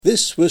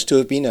This was to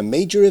have been a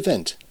major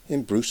event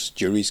in Bruce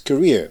Dury's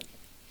career.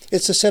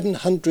 It's the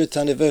 700th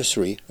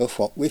anniversary of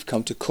what we've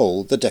come to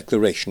call the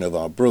Declaration of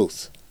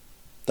Arbroath.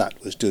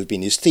 That was to have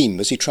been his theme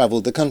as he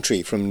travelled the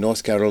country from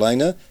North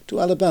Carolina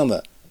to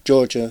Alabama,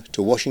 Georgia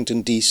to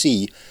Washington,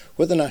 D.C.,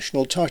 where the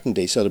National Tartan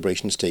Day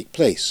celebrations take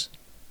place.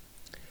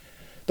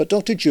 But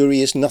Dr.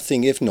 Dury is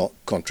nothing if not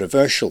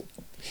controversial.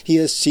 He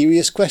has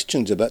serious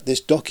questions about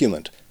this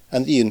document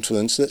and the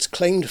influence that's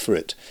claimed for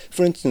it.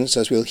 For instance,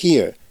 as we'll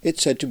hear,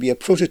 it's said to be a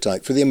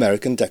prototype for the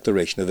American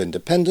Declaration of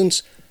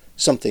Independence,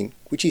 something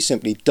which he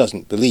simply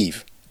doesn't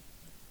believe.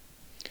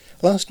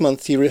 Last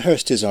month he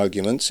rehearsed his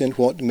arguments in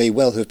what may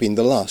well have been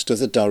the last of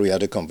the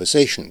Dalriada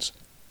conversations.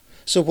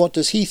 So what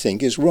does he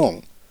think is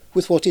wrong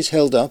with what is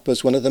held up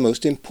as one of the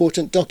most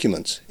important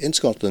documents in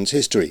Scotland's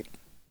history?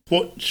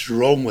 What's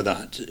wrong with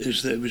that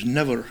is that it was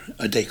never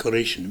a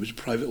declaration, it was a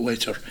private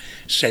letter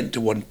sent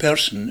to one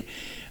person.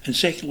 And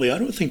secondly, I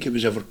don't think it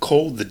was ever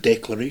called the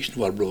Declaration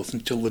of Arbroath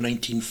until the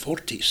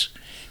 1940s.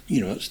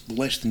 It's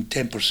less than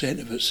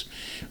 10% of its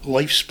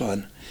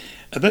lifespan.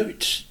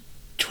 About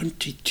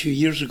 22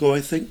 years ago,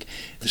 I think,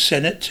 the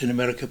Senate in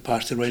America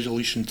passed a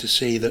resolution to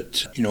say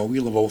that, we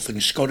love all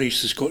things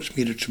Scottish, the Scots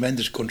made a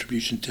tremendous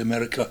contribution to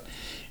America,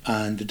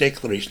 and the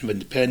Declaration of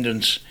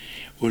Independence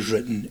was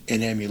written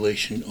in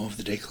emulation of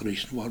the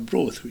Declaration of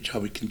Arbroath, which I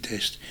would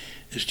contest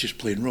is just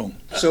plain wrong.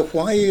 So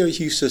why are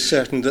you so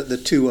certain that the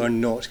two are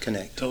not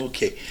connected?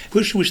 Okay,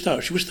 where should we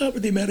start? Should we start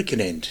with the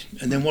American end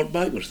and then work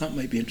backwards? That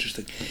might be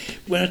interesting.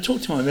 When I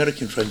talk to my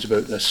American friends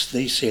about this,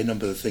 they say a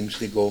number of things.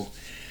 They go,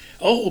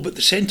 oh, but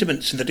the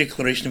sentiments in the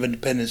Declaration of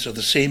Independence are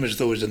the same as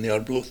those in the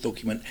Arbroath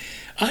document.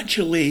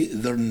 Actually,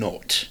 they're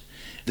not.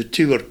 The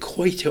two are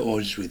quite at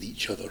odds with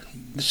each other.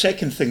 The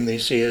second thing they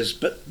say is,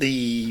 but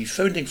the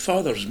founding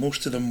fathers,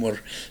 most of them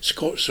were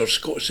Scots or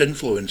Scots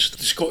influenced.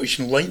 The Scottish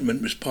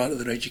Enlightenment was part of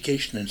their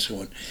education and so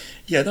on.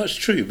 Yeah, that's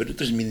true, but it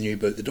doesn't mean anything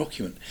about the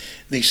document.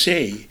 They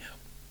say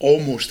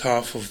almost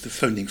half of the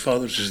founding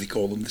fathers, as they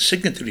call them, the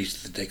signatories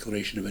to the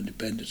Declaration of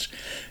Independence,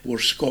 were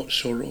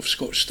Scots or of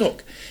Scots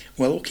stock.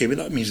 Well, okay, but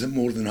that means that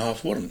more than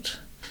half weren't.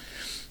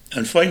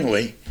 And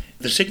finally,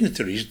 the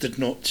signatories did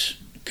not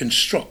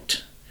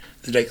construct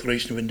the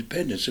Declaration of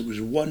Independence. It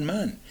was one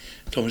man,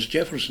 Thomas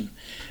Jefferson.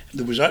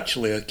 There was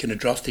actually a kind of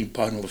drafting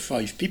panel of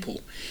 5 people.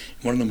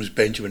 One of them was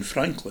Benjamin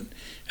Franklin,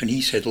 and he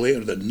said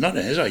later that none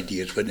of his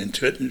ideas went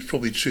into it, and it's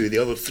probably true of the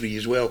other 3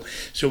 as well.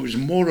 So it was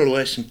more or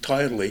less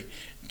entirely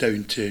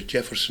down to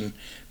Jefferson,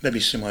 maybe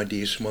some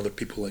ideas from other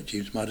people like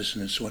James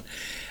Madison and so on.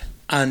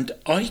 And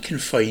I can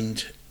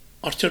find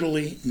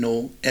utterly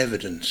no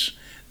evidence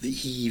that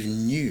he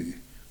even knew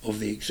of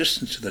the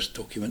existence of this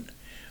document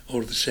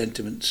or the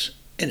sentiments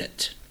in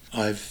it.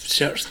 I've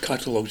searched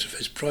catalogues of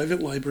his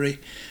private library.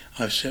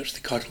 I've searched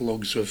the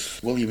catalogues of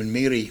William and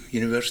Mary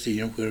University,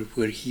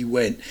 where he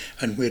went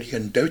and where he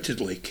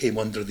undoubtedly came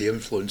under the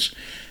influence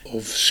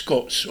of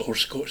Scots or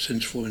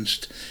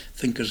Scots-influenced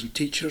thinkers and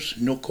teachers,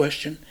 no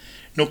question.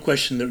 No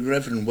question that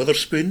Reverend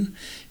Witherspoon,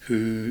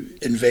 who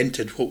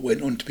invented what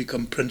went on to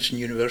become Princeton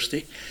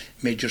University,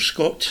 Major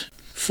Scott,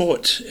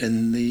 fought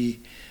in the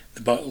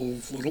battle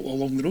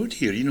along the road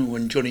here,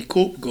 when Johnny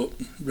Cope got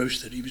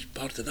rousted, he was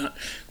part of that.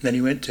 And then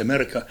he went to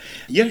America.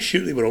 Yeah,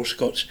 sure, they were all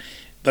Scots.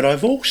 But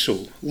I've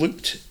also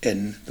looked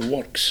in the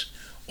works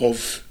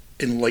of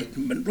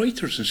Enlightenment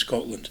writers in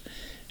Scotland.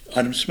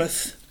 Adam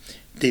Smith,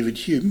 David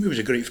Hume, who was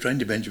a great friend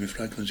of Benjamin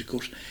Franklin's, of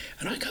course,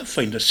 and I can't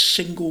find a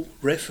single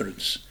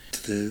reference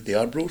to the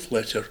Arbroath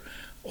letter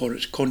or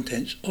its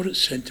contents or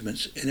its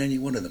sentiments in any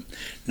one of them.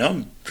 Now,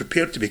 I'm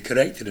prepared to be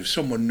corrected. If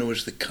someone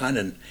knows the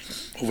canon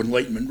of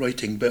Enlightenment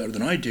writing better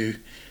than I do,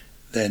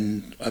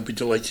 then I'd be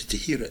delighted to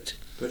hear it.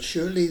 But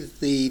surely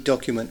the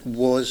document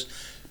was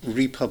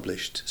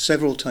republished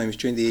several times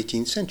during the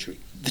 18th century.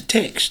 The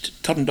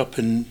text turned up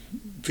in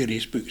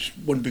various books,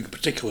 one book in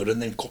particular,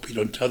 and then copied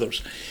onto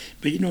others.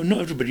 But not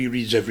everybody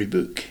reads every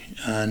book,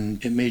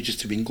 and it may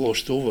just have been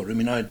glossed over. I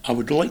mean, I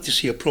would like to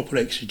see a proper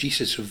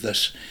exegesis of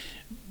this.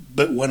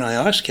 But when I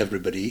ask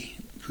everybody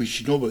who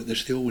should know about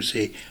this, they always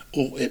say,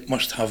 oh, it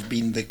must have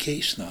been the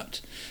case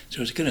that.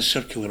 So it's a kind of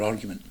circular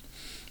argument.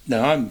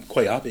 Now, I'm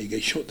quite happy to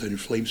get shot down in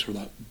flames for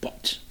that,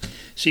 but it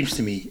seems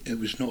to me it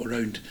was not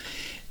around.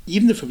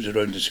 Even if it was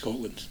around in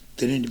Scotland,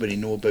 did anybody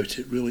know about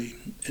it really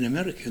in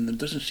America? And there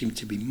doesn't seem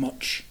to be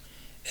much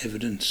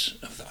evidence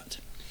of that.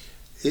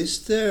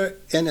 Is there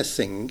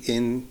anything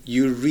in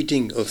your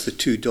reading of the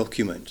two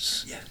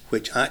documents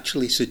which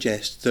actually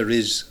suggests there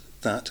is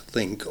that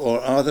link, or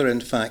are there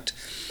in fact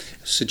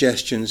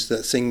suggestions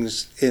that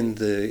things in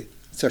the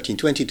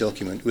 1320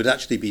 document would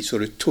actually be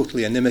sort of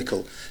totally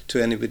inimical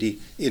to anybody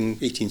in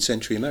 18th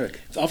century America?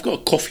 I've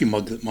got a coffee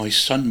mug that my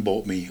son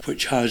bought me,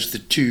 which has the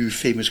two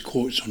famous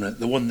quotes on it.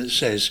 The one that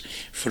says,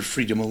 "For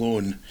freedom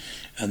alone,"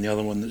 and the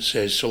other one that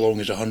says, "So long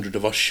as 100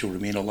 of us shall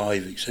remain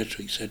alive,"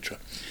 etc., etc.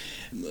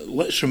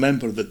 Let's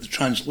remember that the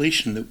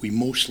translation that we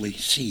mostly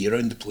see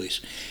around the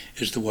place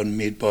is the one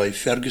made by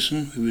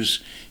Ferguson, who was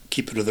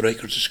Keeper of the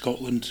Records of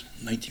Scotland,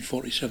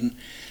 1947.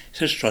 It's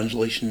his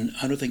translation.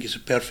 I don't think it's a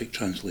perfect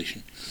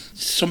translation.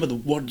 Some of the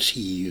words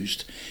he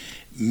used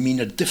mean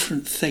a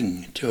different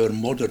thing to our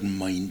modern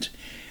mind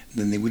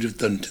than they would have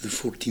done to the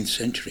 14th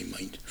century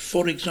mind.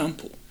 For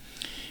example,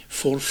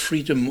 for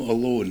freedom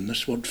alone,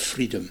 this word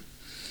freedom,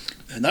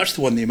 and that's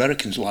the one the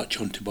Americans latch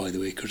onto, by the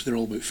way, because they're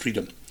all about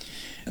freedom.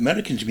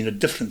 Americans mean a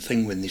different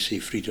thing when they say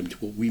freedom to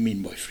what we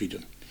mean by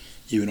freedom.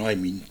 You and I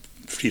mean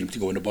freedom to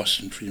go on a bus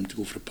and freedom to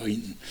go for a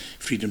pint and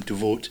freedom to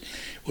vote.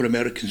 What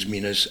Americans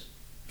mean is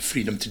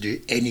freedom to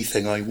do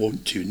anything I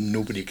want to,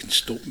 nobody can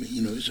stop me.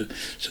 You know, it's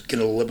a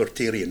kind of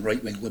libertarian,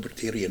 right-wing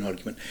libertarian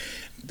argument.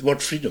 The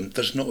word freedom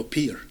does not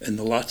appear in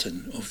the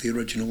Latin of the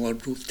original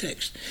Arbroath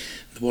text.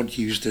 The word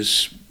used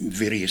is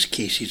various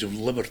cases of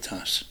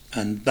libertas,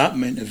 and that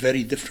meant a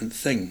very different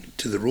thing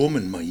to the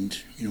Roman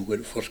mind, you know, where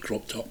it first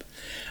cropped up,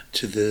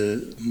 to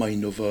the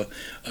mind of a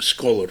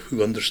scholar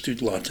who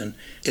understood Latin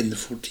in the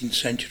 14th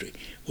century.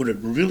 What it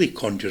really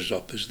conjures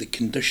up is the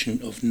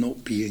condition of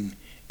not being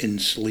in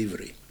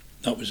slavery.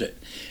 That was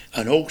it.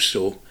 And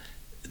also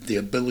the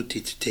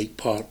ability to take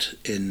part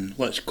in,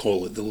 let's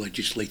call it the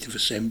Legislative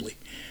Assembly,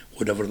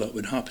 whatever that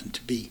would happen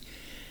to be.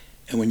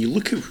 And when you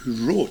look at who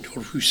wrote,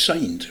 or who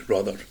signed,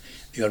 rather,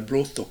 the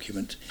Arbroath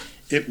document,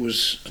 it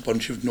was a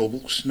bunch of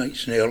nobles,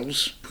 knights and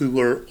earls, who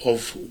were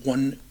of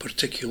one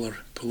particular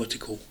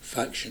political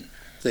faction.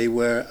 They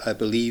were, I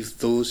believe,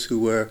 those who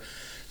were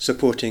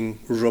supporting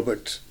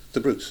Robert the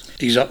Bruce.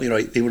 Exactly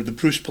right. They were the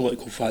Bruce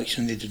political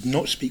faction. They did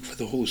not speak for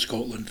the whole of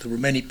Scotland. There were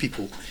many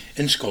people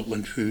in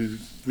Scotland who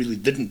really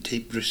didn't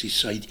take Bruce's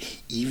side,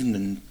 even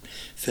in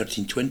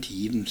 1320,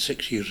 even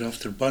 6 years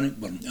after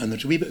Bannockburn. And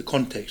there's a wee bit of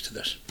context to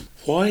this.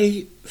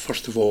 Why,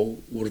 first of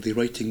all, were they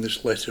writing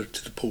this letter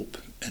to the Pope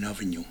in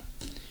Avignon?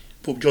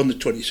 Pope John the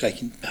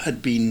 22nd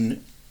had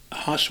been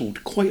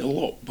hassled quite a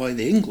lot by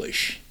the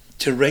English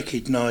to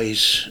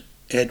recognise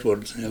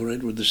Edward, or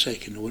Edward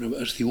II, or whatever,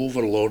 as the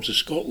overlords of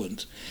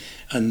Scotland.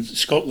 And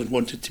Scotland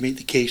wanted to make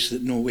the case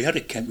that, no, we had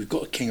a king, we've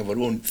got a king of our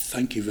own,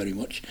 thank you very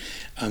much,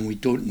 and we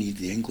don't need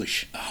the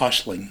English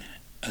hassling.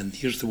 And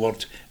here's the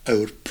word,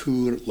 our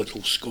poor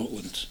little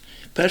Scotland.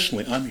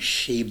 Personally, I'm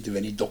ashamed of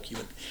any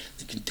document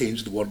that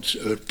contains the words,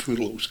 our poor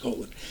little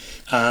Scotland.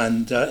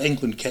 And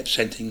England kept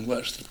sending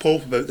letters to the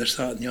Pope about this,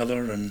 that and the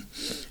other, and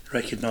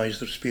recognised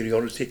their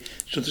superiority.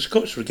 So the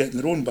Scots were getting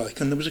their own back,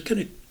 and there was a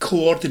kind of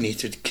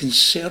coordinated,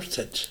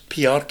 concerted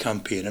PR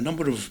campaign. A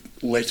number of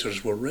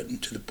letters were written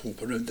to the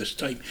Pope around this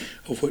time,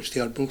 of which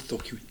the Arbroath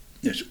document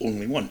is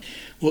only one.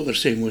 What they're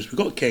saying was, we've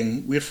got a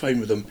king, we're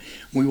fine with him,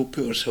 we will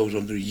put ourselves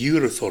under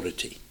your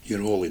authority,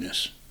 your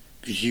holiness,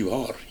 because you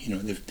are, you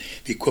know, the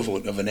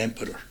equivalent of an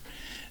emperor,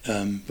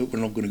 but we're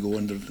not going to go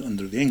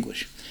under the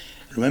English.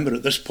 Remember,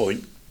 at this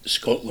point,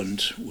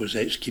 Scotland was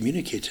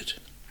excommunicated.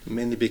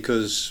 Mainly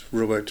because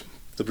Robert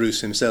the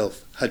Bruce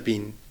himself had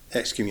been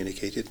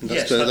excommunicated. And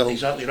that's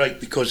exactly right,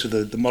 because of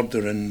the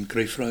murder in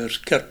Greyfriars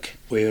Kirk,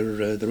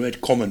 where the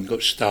Red Comyn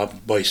got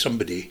stabbed by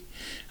somebody,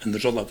 and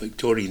there's all that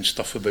Victorian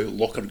stuff about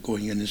Lockhart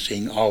going in and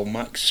saying, "I'll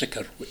Mac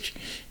Sicker," which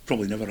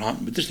probably never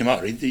happened, but it doesn't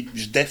matter. It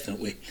was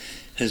definitely,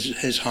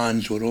 his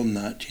hands were on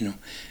that, you know,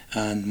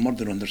 and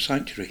murder under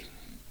sanctuary.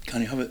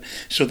 Can you have it?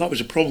 So that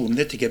was a problem.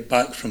 They had to get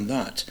back from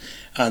that,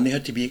 and they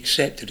had to be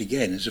accepted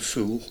again as a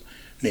full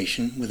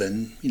nation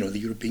within, you know, the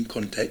European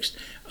context,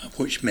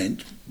 which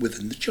meant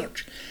within the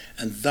church,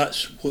 and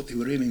that's what they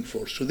were aiming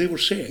for. So they were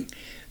saying,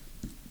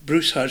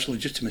 Bruce has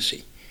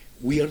legitimacy.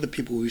 We are the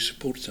people who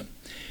support him,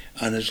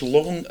 and as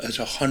long as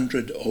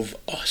 100 of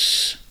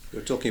us,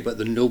 we're talking about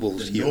the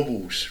nobles,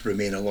 nobles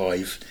remain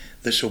alive,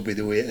 this will be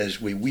the way it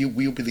is. We'll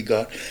be the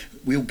guard.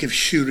 We'll give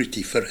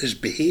surety for his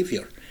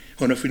behaviour.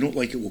 And if we don't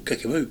like it, we'll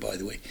kick him out, by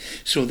the way.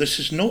 So this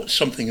is not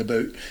something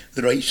about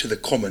the rights of the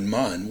common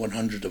man,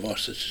 100 of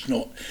us. This is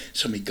not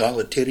some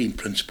egalitarian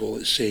principle.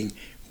 It's saying,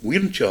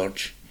 we're in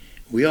charge,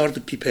 we are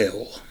the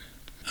people,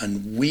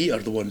 and we are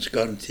the ones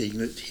guaranteeing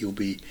that he'll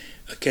be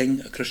a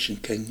king, a Christian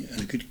king, and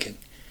a good king.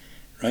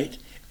 Right?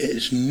 It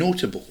is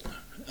notable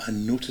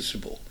and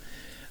noticeable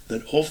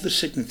that of the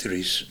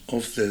signatories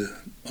of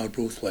the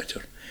Arbroath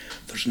letter,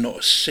 there's not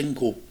a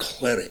single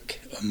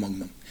cleric among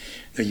them.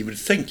 Now, you would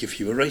think if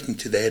you were writing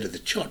to the head of the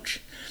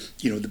church,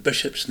 you know, the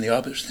bishops and the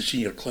abbots and the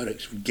senior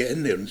clerics would get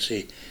in there and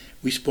say,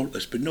 we support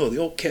this, but no, they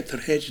all kept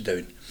their heads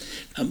down.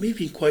 And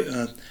maybe quite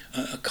a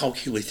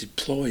calculated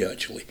ploy,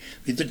 actually.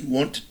 They didn't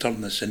want to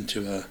turn this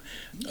into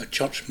a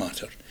church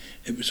matter.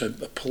 It was a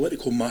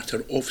political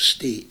matter of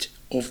state,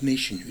 of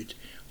nationhood,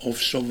 of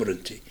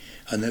sovereignty,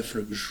 and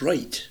therefore it was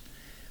right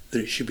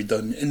that it should be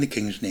done in the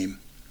king's name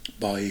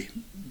by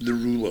the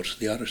rulers,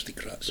 the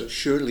aristocrats. So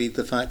surely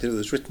the fact that it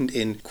was written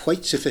in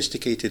quite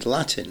sophisticated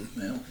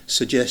Latin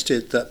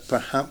suggested that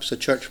perhaps a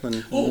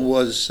churchman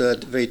was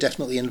very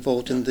definitely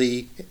involved in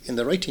the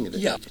writing of it.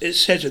 Yeah, it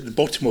says at the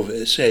bottom of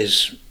it, it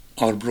says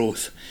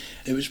Arbroath.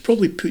 It was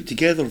probably put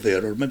together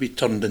there, or maybe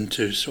turned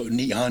into sort of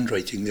neat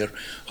handwriting there,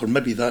 or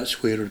maybe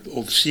that's where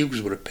all the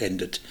seals were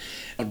appended.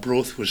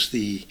 Arbroath was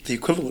the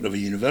equivalent of a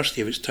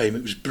university of its time.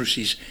 It was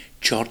Bruce's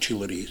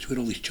chartulary. It's where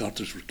all these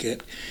charters were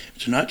kept.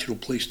 It's a natural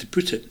place to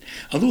put it.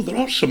 Although there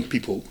are some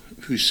people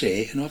who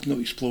say, and I've not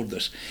explored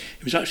this,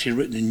 it was actually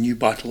written in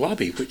Newbattle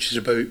Abbey, which is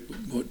about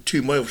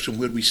 2 miles from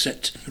where we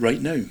sit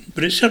right now.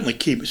 But it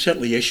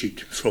certainly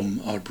issued from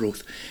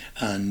Arbroath,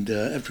 and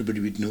everybody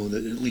would know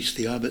that at least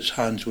the abbot's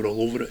hands were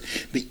all over it.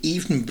 But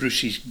even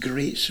Bruce's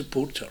great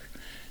supporter,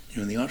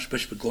 the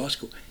Archbishop of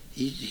Glasgow,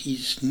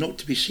 he's not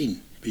to be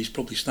seen, but he's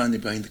probably standing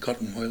behind the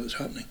curtain while it's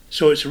happening.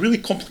 So it's a really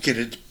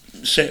complicated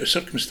set of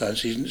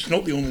circumstances, and it's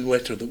not the only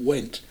letter that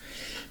went.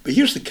 But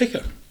here's the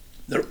kicker.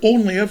 There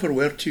only ever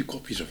were 2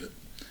 copies of it,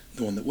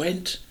 the one that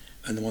went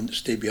and the one that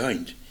stayed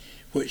behind,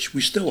 which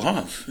we still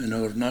have in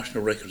our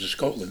National Records of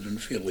Scotland in a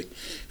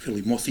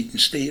fairly moth-eaten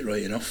state,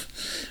 right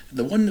enough.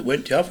 The one that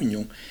went to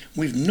Avignon,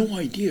 we've no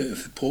idea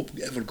if the Pope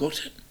ever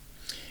got it.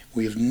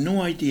 We have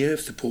no idea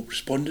if the Pope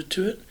responded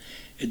to it.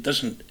 It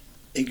doesn't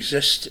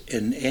exist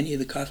in any of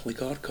the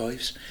Catholic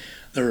archives.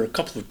 There are a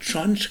couple of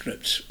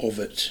transcripts of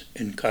it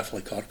in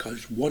Catholic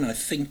archives, one I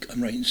think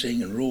I'm right in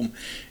saying in Rome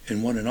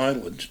and one in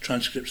Ireland,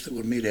 transcripts that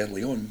were made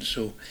early on,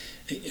 so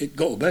it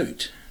got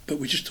about, but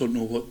we just don't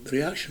know what the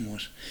reaction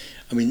was.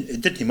 I mean, it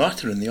didn't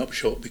matter in the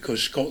upshot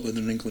because Scotland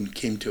and England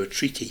came to a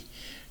treaty,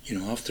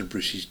 after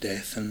Bruce's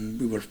death,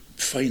 and we were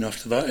fine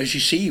after that. As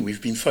you see,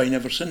 we've been fine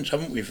ever since,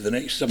 haven't we, for the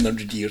next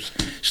 700 years.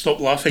 Stop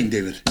laughing,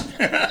 David.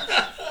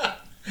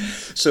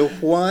 So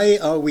why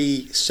are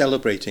we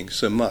celebrating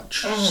so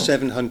much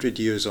 700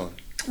 years on?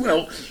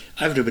 Well,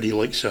 everybody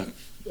likes a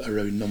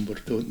round number,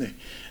 don't they?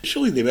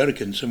 Surely the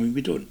Americans,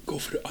 we don't go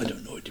for it. I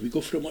don't know, do we go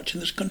for it much in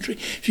this country?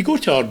 If you go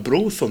to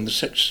Arbroath on the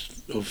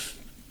 6th of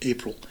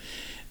April,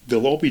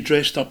 they'll all be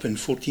dressed up in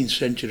 14th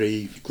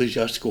century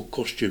ecclesiastical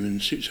costume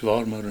and suits of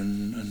armour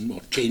and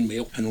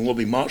chainmail, and they'll all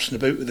be marching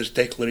about with this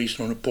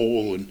declaration on a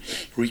pole and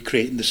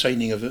recreating the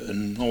signing of it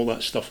and all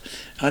that stuff.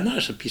 And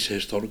that's a piece of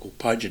historical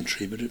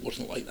pageantry, but it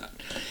wasn't like that.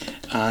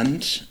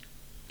 And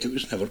it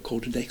was never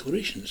called a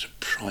declaration. It's a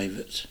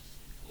private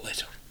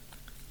letter.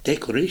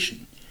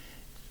 Declaration,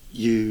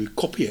 you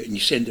copy it and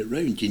you send it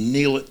round, you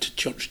nail it to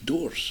church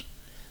doors.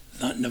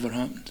 That never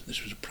happened.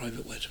 This was a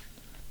private letter.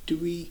 Do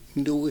we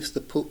know if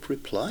the Pope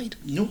replied?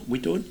 No, we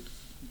don't.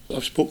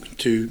 I've spoken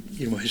to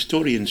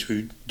historians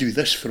who do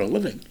this for a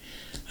living,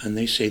 and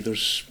they say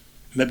there's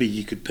maybe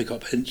you could pick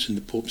up hints in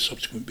the Pope's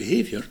subsequent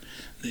behaviour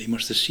that he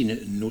must have seen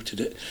it and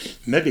noted it.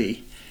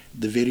 Maybe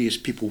the various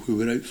people who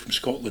were out from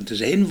Scotland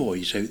as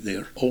envoys out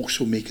there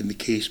also making the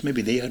case,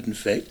 maybe they had in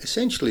fact.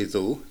 Essentially,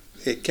 though,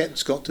 it kept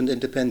Scotland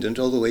independent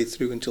all the way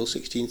through until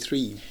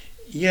 1603.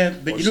 Yeah,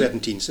 but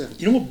 1770.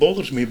 You know what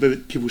bothers me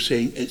about people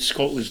saying it's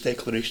Scotland's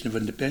Declaration of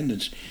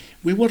Independence?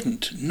 We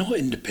weren't not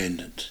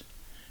independent.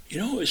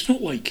 It's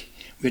not like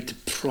we had to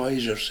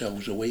prize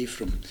ourselves away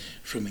from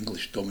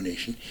English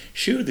domination.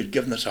 Sure, they'd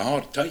given us a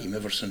hard time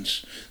ever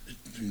since the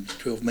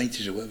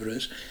 1290s or whatever it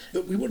is,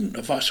 but we weren't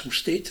a vassal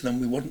state to them.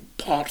 We weren't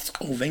part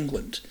of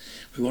England.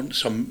 We weren't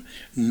some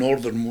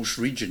northernmost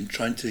region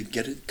trying to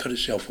cut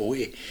itself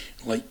away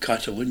like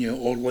Catalonia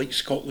or like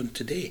Scotland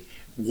today.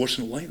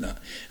 Wasn't like that.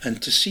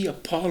 And to see a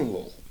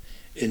parallel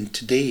in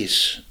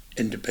today's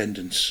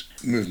independence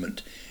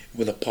movement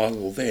with a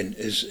parallel then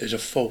is a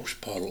false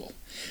parallel.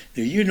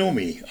 Now, you know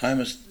me, I'm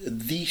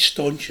the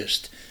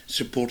staunchest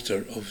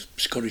supporter of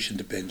Scottish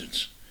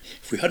independence.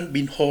 If we hadn't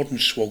been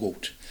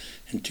hornswoggled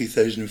in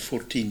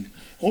 2014,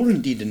 or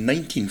indeed in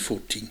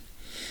 1914,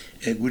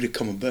 it would have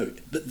come about.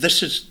 But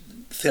this is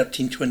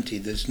 1320,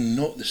 there's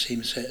not the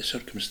same set of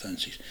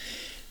circumstances.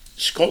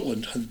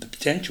 Scotland had the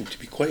potential to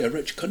be quite a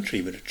rich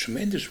country with a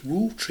tremendous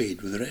wool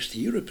trade with the rest of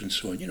Europe and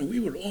so on. We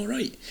were all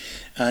right.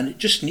 And it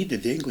just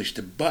needed the English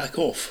to back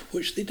off,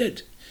 which they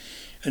did.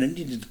 And it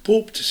needed the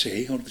Pope to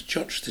say, or the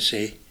Church to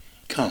say,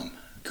 calm,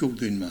 cool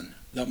down, man.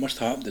 That must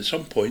have happened at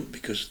some point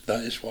because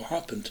that is what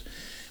happened.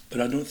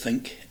 But I don't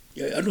think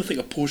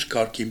a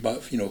postcard came back,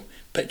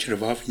 picture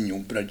of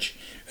Avignon Bridge,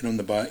 and on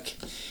the back,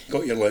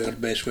 got your letter,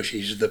 best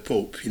wishes, the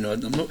Pope. I'm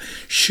not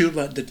sure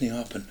that didn't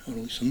happen, or at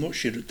least I'm not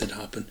sure it did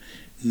happen.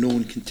 No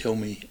one can tell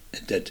me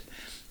it did.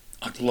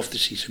 I'd love to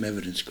see some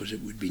evidence because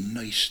it would be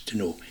nice to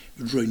know.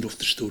 It would round off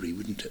the story,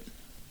 wouldn't it?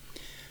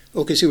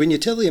 Okay, so when you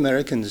tell the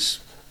Americans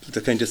the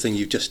kind of thing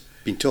you've just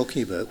been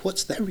talking about,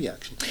 what's their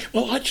reaction?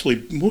 Well,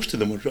 actually, most of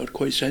them are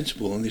quite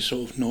sensible, and they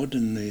sort of nod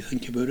and they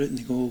think about it and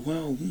they go,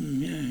 well,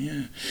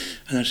 yeah.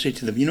 And I say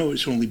to them,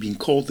 it's only been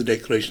called the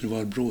Declaration of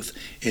Arbroath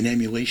in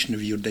emulation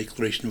of your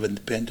Declaration of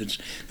Independence.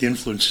 The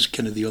influence is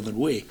kind of the other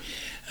way.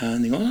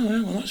 And they go,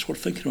 well, that's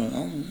worth thinking about.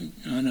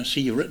 And I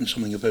see you've written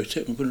something about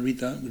it. I'm going to read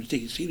that. I'm going to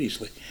take it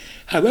seriously.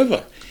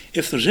 However,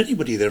 if there's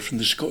anybody there from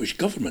the Scottish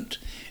Government,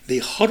 they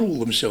hurl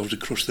themselves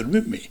across the room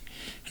at me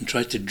and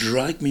try to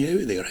drag me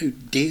out of there. How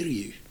dare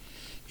you?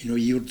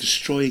 You're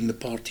destroying the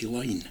party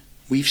line.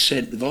 We've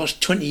sent, the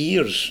last 20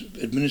 years,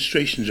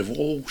 administrations of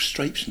all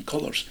stripes and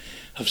colours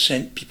have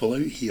sent people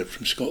out here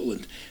from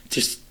Scotland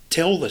to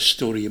tell this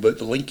story about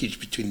the linkage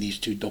between these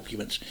two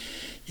documents.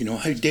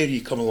 How dare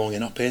you come along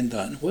and upend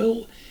that?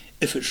 Well,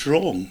 if it's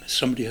wrong,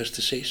 somebody has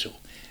to say so.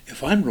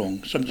 If I'm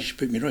wrong, somebody should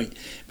put me right.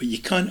 But you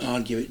can't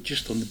argue it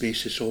just on the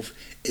basis of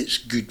it's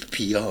good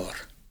PR.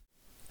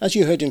 As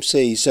you heard him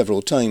say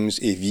several times,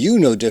 if you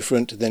know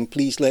different, then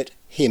please let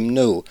him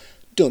know.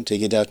 Don't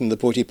take it out in the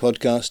Porty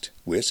podcast.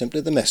 We're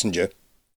simply the messenger.